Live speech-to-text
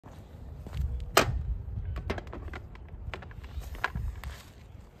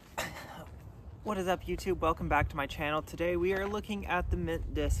What is up, YouTube? Welcome back to my channel. Today we are looking at the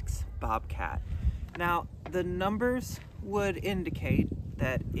Mint Discs Bobcat. Now, the numbers would indicate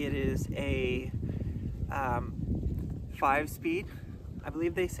that it is a 5-speed. I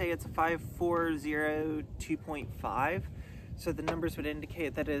believe they say it's a 540 2.5. So the numbers would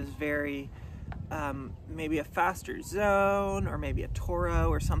indicate that it is very maybe a faster zone, or maybe a Toro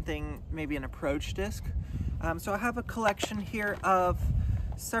or something, maybe an approach disc. So I have a collection here of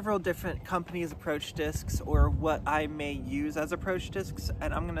several different companies' approach discs, or what I may use as approach discs,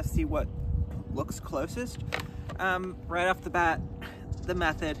 and I'm gonna see what looks closest. Right off the bat, the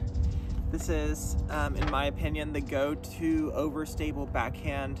Method. This is, in my opinion, the go-to overstable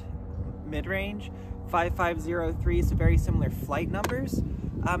backhand mid-range. 5503, so very similar flight numbers.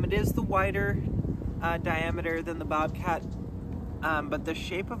 It is the wider diameter than the Bobcat, but the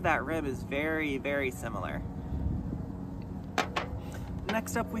shape of that rim is very, very similar.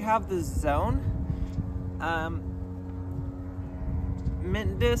 Next up, we have the Zone.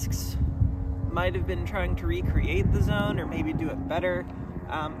 Mint Discs might have been trying to recreate the Zone, or maybe do it better.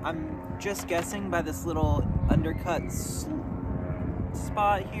 I'm just guessing by this little undercut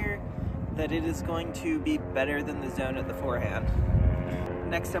spot here that it is going to be better than the Zone at the forehand.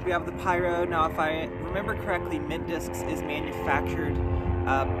 Next up, we have the Pyro. Now, if I remember correctly, Mint Discs is manufactured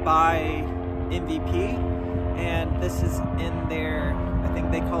by MVP, and this is in their, I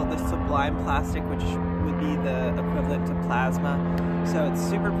think they call it the Sublime plastic, which would be the equivalent to plasma. So it's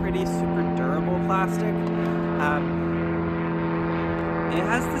super pretty, super durable plastic. It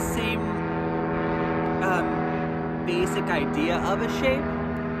has the same basic idea of a shape,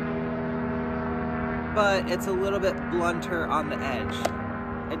 but it's a little bit blunter on the edge.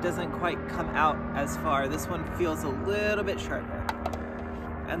 It doesn't quite come out as far. This one feels a little bit sharper.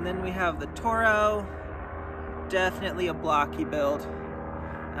 And then we have the Toro. Definitely a blocky build.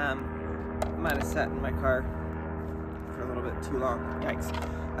 Might have sat in my car for a little bit too long. Yikes.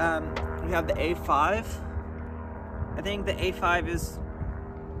 We have the A5. I think the A5 is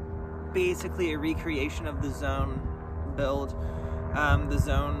basically a recreation of the Zone build. The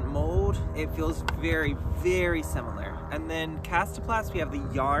Zone mold, it feels very, very similar. And then Castoplast, we have the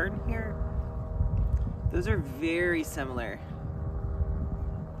Yarn here. Those are very similar,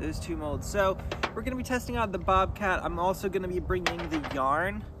 those two molds. So we're going to be testing out the Bobcat. I'm also going to be bringing the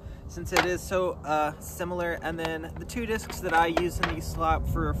Yarn, since it is so similar. And then the two discs that I use in the slot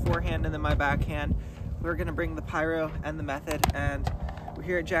for forehand and then my backhand, we're going to bring the Pyro and the Method. And we're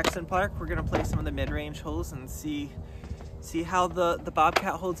here at Jackson Park. We're going to play some of the mid-range holes and see how the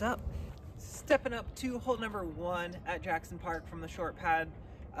Bobcat holds up. Stepping up to hole number 1 at Jackson Park from the short pad.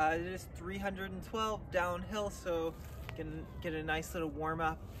 It is 312 downhill, so you can get a nice little warm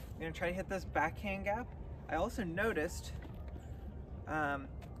up. I'm gonna try to hit this backhand gap. I also noticed,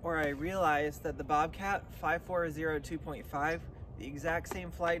 or I realized, that the Bobcat 540 2.5, the exact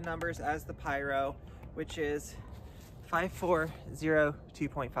same flight numbers as the Pyro, which is 540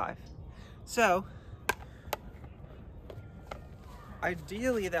 2.5. So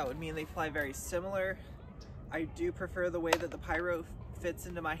ideally, that would mean they fly very similar. I do prefer the way that the Pyro fits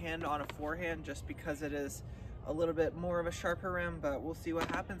into my hand on a forehand, just because it is a little bit more of a sharper rim, but we'll see what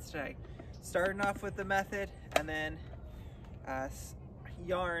happens today. Starting off with the Method, and then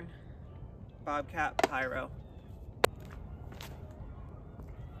Yarn, Bobcat, Pyro.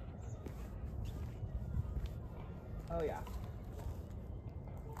 Oh yeah.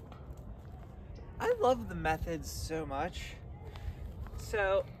 I love the Methods so much.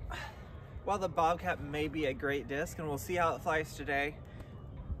 So, while the Bobcat may be a great disc, and we'll see how it flies today,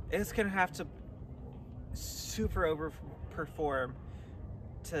 it's gonna have to super overperform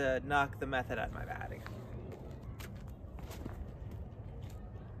to knock the Method at my batting.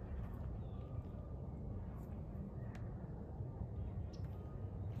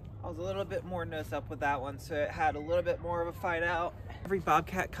 I was a little bit more nose up with that one, so it had a little bit more of a fight out. Every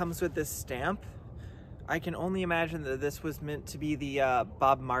Bobcat comes with this stamp. I can only imagine that this was meant to be the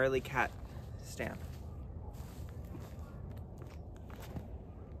Bob Marley cat stamp.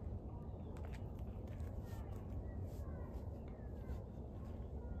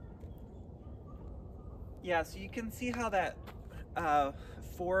 Yeah, so you can see how that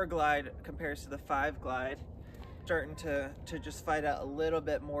 4 glide compares to the 5 glide, starting to just fight out a little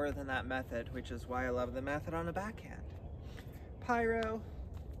bit more than that Method, which is why I love the Method on the backhand. Pyro.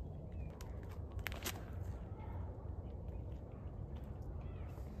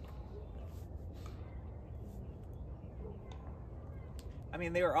 I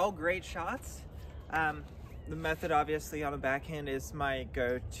mean, they were all great shots. The Method, obviously, on the backhand is my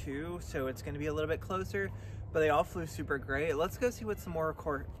go-to, so it's going to be a little bit closer. but they all flew super great. Let's go see what some more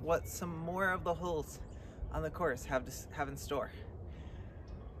of the holes on the course have in store.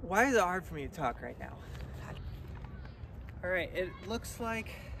 Why is it hard for me to talk right now? All right, it looks like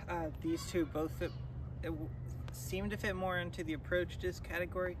these two both seem to fit more into the approach disc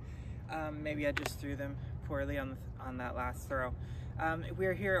category. Maybe I just threw them poorly on that last throw.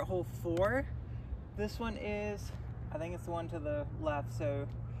 We're here at hole 4. This one is, I think it's the one to the left, so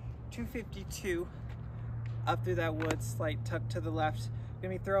 252 up through that wood, slight tuck to the left. I'm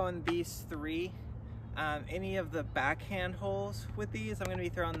gonna be throwing these 3. Any of the backhand holes with these, I'm gonna be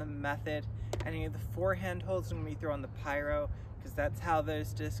throwing the Method. Any of the forehand holes, I'm gonna be throwing the Pyro, because that's how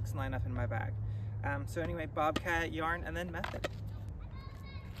those discs line up in my bag. So anyway, Bobcat, Yarn, and then Method.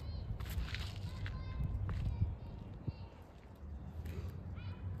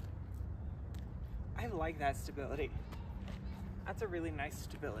 I like that stability. That's a really nice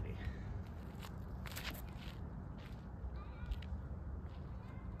stability.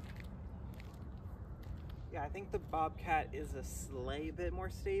 Yeah, I think the Bobcat is a slight bit more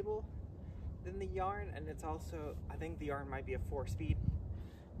stable than the Yarn, and it's also, I think the Yarn might be a 4-speed.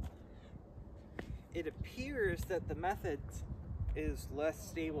 It appears that the Method is less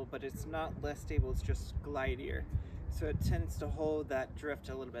stable, but it's not less stable, it's just glidier. So it tends to hold that drift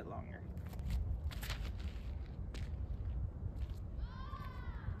a little bit longer.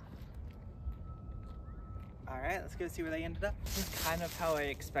 All right, let's go see where they ended up. This is kind of how I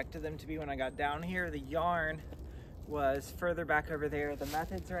expected them to be when I got down here. The Yarn was further back over there. The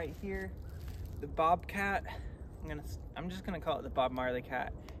Method's right here. The Bobcat, I'm just gonna call it the Bob Marley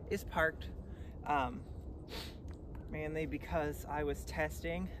Cat, is parked. Mainly because I was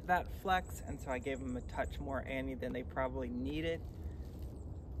testing that flex, and so I gave them a touch more Annie than they probably needed.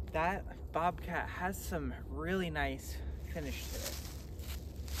 That Bobcat has some really nice finish to it.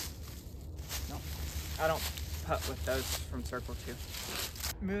 No, I don't putt with those from circle 2.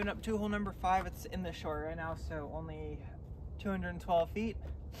 Moving up to hole number 5, it's in the short right now, so only 212 feet.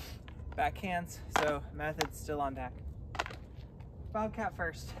 Backhands, so Method's still on deck. Bobcat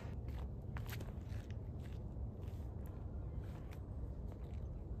first.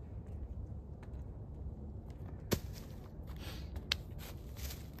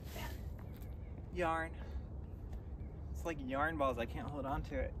 Yarn. It's like yarn balls, I can't hold on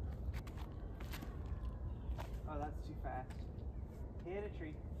to it. Oh, that's too fast. Hit a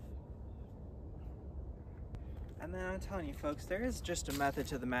tree. And then I'm telling you folks, there is just a method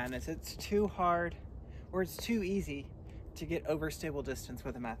to the madness. It's too hard, or it's too easy to get overstable distance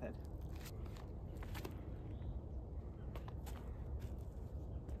with a Method.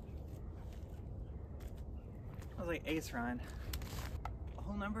 I was like ace run.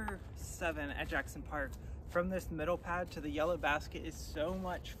 Hole number 7 at Jackson Park. From this middle pad to the yellow basket is so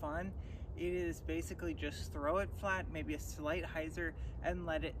much fun. It is basically just throw it flat, maybe a slight hyzer, and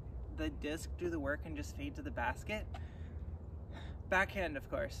let the disc do the work and just fade to the basket. Backhand, of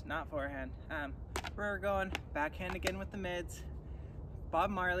course, not forehand. We're going backhand again with the mids. Bob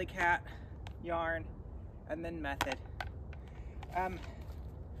Marley Cat, Yarn, and then Method.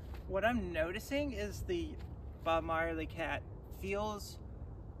 What I'm noticing is the Bob Marley Cat feels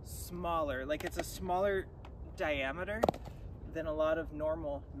smaller, like it's a smaller diameter than a lot of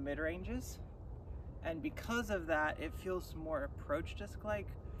normal mid-ranges, and because of that it feels more approach disc-like,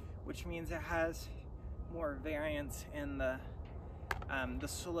 which means it has more variance in the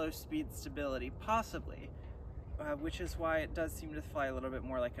slow speed stability, possibly, which is why it does seem to fly a little bit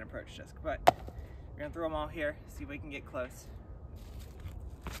more like an approach disc. But we're gonna throw them all here, see if we can get close.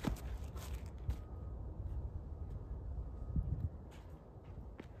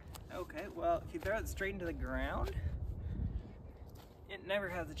 Okay, well, if you throw it straight into the ground, it never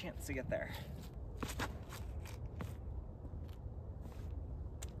has a chance to get there.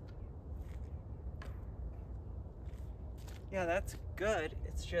 Yeah, that's good.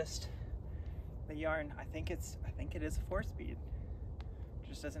 It's just the Yarn, I think it is a 4-speed.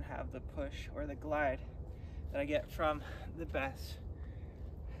 Just doesn't have the push or the glide that I get from the best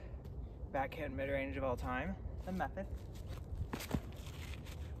backhand mid-range of all time, the Method.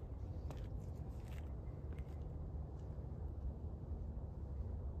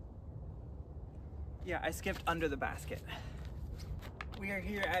 Yeah, I skipped under the basket. We are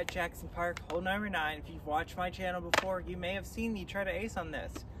here at Jackson Park, hole number 9. If you've watched my channel before, you may have seen me try to ace on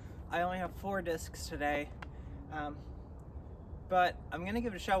this. I only have 4 discs today, but I'm gonna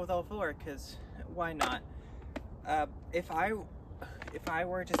give it a shot with all 4, because why not? If I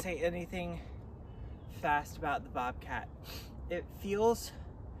were to say anything fast about the Bobcat, it feels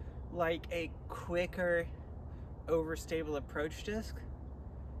like a quicker, overstable approach disc.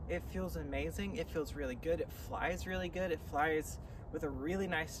 It feels amazing. It feels really good. It flies really good. It flies with a really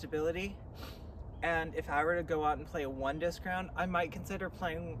nice stability. And if I were to go out and play a one disc round, I might consider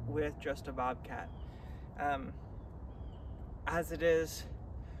playing with just a Bobcat. As it is,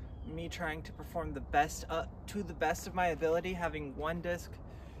 me trying to perform the best to the best of my ability, having one disc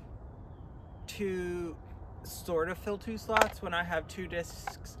to sort of fill 2 slots when I have 2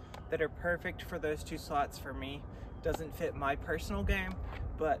 discs that are perfect for those 2 slots for me doesn't fit my personal game.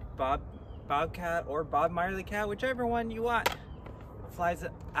 But Bobcat or Bob Marley Cat, whichever one you want, flies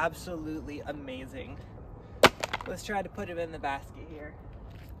absolutely amazing. Let's try to put him in the basket here.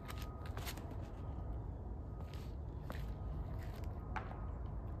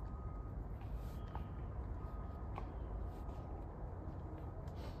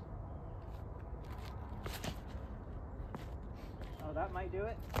 Oh, that might do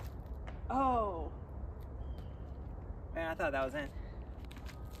it. Oh! Man, I thought that was in.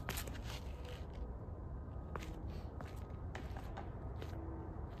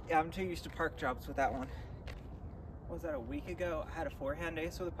 Yeah, I'm too used to park drops with that one. What was that, a week ago? I had a forehand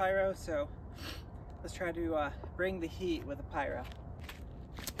ace with a pyro, so let's try to bring the heat with a pyro.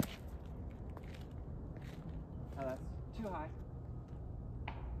 Oh, that's too high.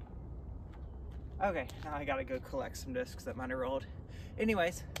 Okay, now I gotta go collect some discs that might have rolled.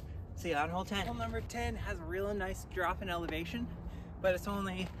 Anyways, see you on hole 10. Hole number 10 has a real nice drop in elevation, but it's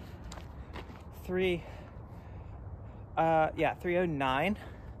only 309.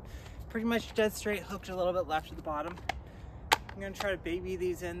 Pretty much dead straight, hooked a little bit left at the bottom. I'm gonna try to baby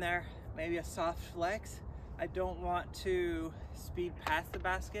these in there, maybe a soft flex. I don't want to speed past the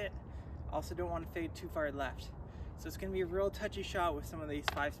basket. Also don't want to fade too far left. So it's gonna be a real touchy shot with some of these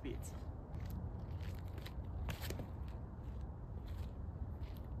 5 speeds.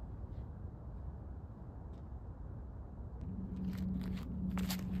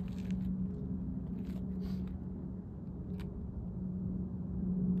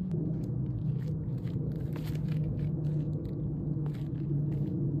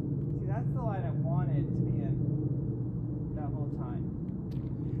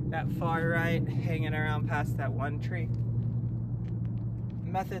 That far right, hanging around past that one tree.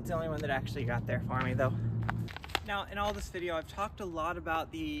 Method's the only one that actually got there for me though. Now in all this video, I've talked a lot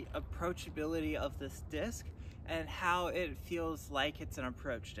about the approachability of this disc and how it feels like it's an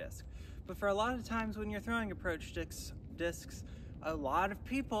approach disc. But for a lot of times when you're throwing approach discs, a lot of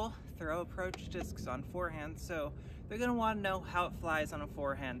people throw approach discs on forehand, so they're gonna wanna know how it flies on a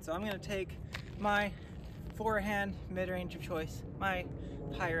forehand. So I'm gonna take my forehand mid-range of choice, my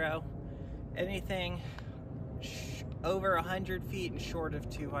pyro, anything over 100 feet and short of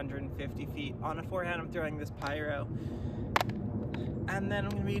 250 feet. On a forehand, I'm throwing this pyro. And then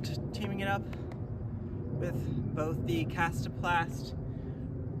I'm gonna be teaming it up with both the Castoplast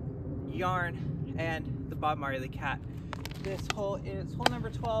yarn and the Bob Marley Cat. This hole is hole number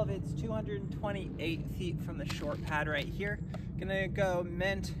 12. It's 228 feet from the short pad right here. Gonna go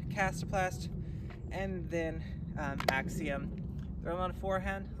mint, Castoplast, and then Axiom. Throw them on a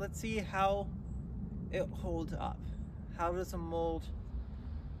forehand. Let's see how it holds up. How does this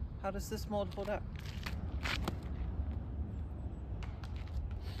mold hold up?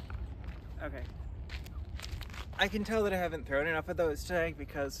 Okay. I can tell that I haven't thrown enough of those today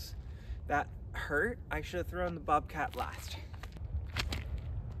because that hurt. I should have thrown the Bobcat last.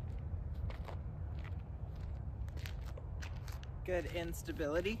 Good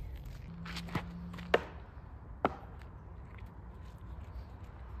instability.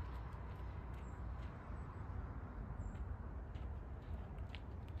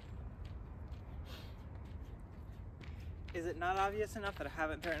 Is it not obvious enough that I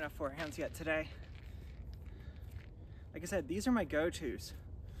haven't thrown enough forehands yet today? Like I said, these are my go-tos.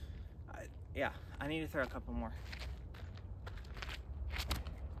 Yeah, I need to throw a couple more.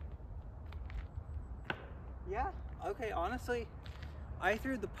 Yeah, okay, honestly, I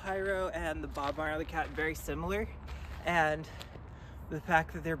threw the Pyro and the Bob Marley Cat very similar, and the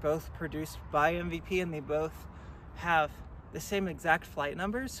fact that they're both produced by MVP and they both have the same exact flight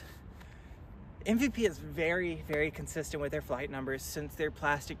numbers. MVP is very, very consistent with their flight numbers since their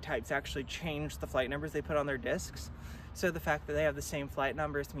plastic types actually change the flight numbers they put on their discs. So the fact that they have the same flight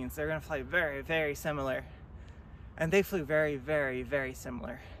numbers means they're gonna fly very, very similar. And they flew very, very, very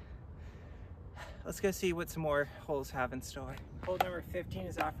similar. Let's go see what some more holes have in store. Hole number 15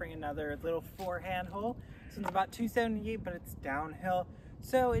 is offering another little forehand hole. This one's about 278, but it's downhill.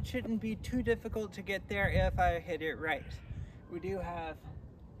 So it shouldn't be too difficult to get there if I hit it right. We do have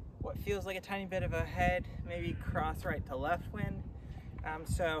what feels like a tiny bit of a head, maybe cross right to left wind.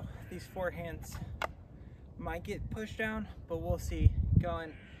 So these forehands might get pushed down, but we'll see.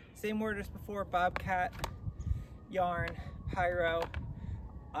 Going Same orders before, Bobcat, yarn, pyro.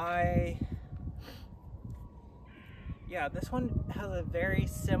 Yeah, this one has a very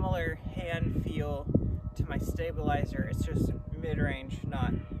similar hand feel to my stabilizer. It's just mid-range,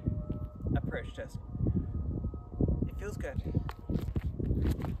 not approach disc. It feels good.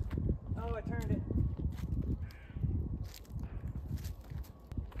 Oh, I turned it.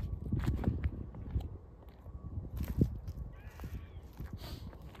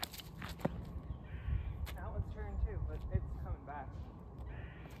 That one's turned too, but it's coming back.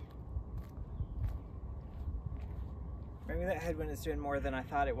 Maybe that headwind is doing more than I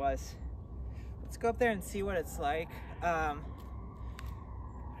thought it was. Let's go up there and see what it's like.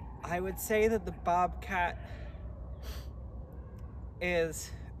 I would say that the Bobcat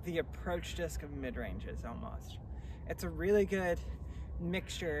is the approach disc of mid-ranges almost. It's a really good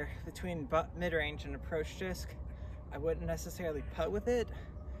mixture between mid-range and approach disc. I wouldn't necessarily putt with it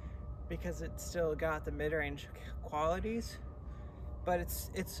because it's still got the mid-range qualities, but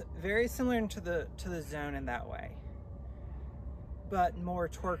it's very similar to the zone in that way, but more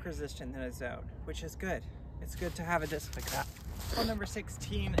torque resistant than a zone, which is good. It's good to have a disc like that. Hole number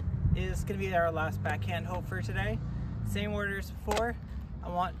 16 is going to be our last backhand hole for today. Same order as before. I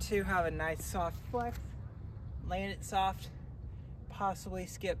want to have a nice soft flex, land it soft, possibly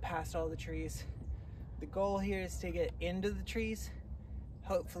skip past all the trees. The goal here is to get into the trees,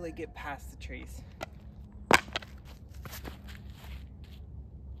 hopefully get past the trees. Yep.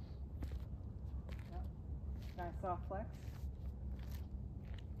 Nice soft flex.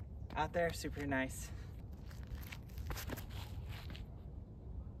 Out there, super nice.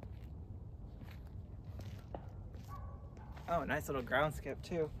 Oh, nice little ground skip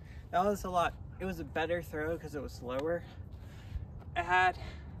too. That was it was a better throw because it was lower. It had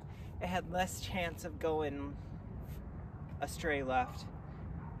less chance of going astray left.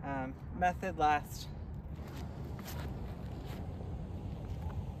 Method last.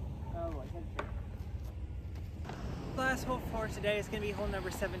 Oh, I hit it. Last hole for today is going to be hole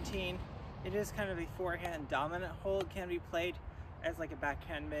number 17. It is kind of a forehand dominant hole. It can be played as like a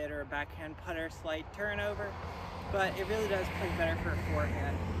backhand mid or a backhand putter, slight turnover, but it really does play better for a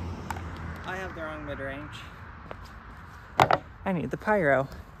forehand. I have the wrong mid-range. I need the pyro.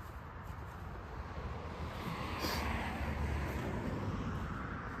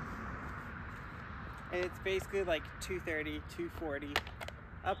 It's basically like 230, 240.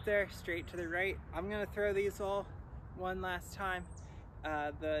 Up there, straight to the right. I'm gonna throw these all one last time.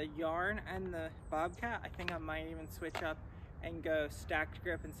 The yarn and the Bobcat, I think I might even switch up and go stacked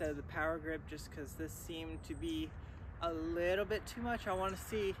grip instead of the power grip, just because this seemed to be a little bit too much. I want to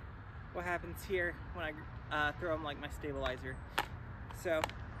see what happens here when I throw them like my stabilizer. So,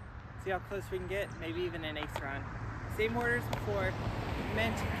 see how close we can get, maybe even an ace run. Same orders before,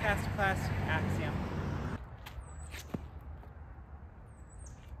 mint, cast class, axiom.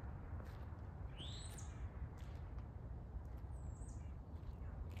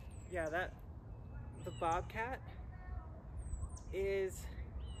 Yeah, the Bobcat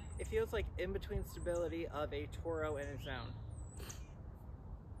it feels like in between stability of a Toro and a zone.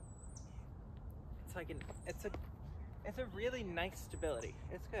 It's like it's a really nice stability.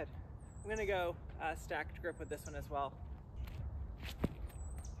 It's good. I'm gonna go stacked grip with this one as well.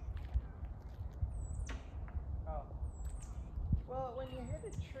 Oh. Well, when you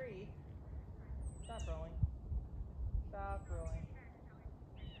hit a tree, stop rolling. Stop rolling.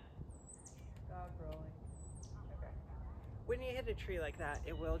 Stop rolling. Okay. When you hit a tree like that,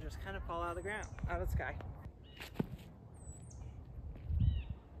 it will just kind of fall out of the ground, out of the sky.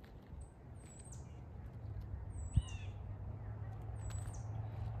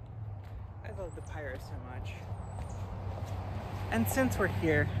 I love the pyro so much. And since we're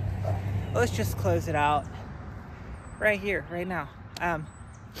here, let's just close it out right here, right now.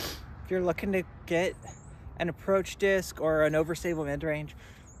 If you're looking to get an approach disc or an overstable mid-range,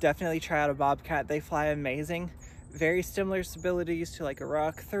 definitely try out a Bobcat. They fly amazing. Very similar stabilities to like a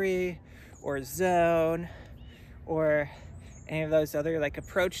Rock 3 or Zone or any of those other like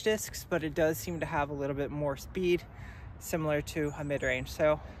approach discs, but it does seem to have a little bit more speed, similar to a mid-range.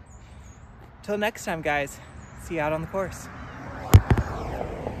 So till next time, guys, see you out on the course.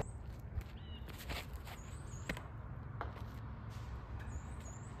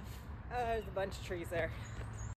 There's a bunch of trees there.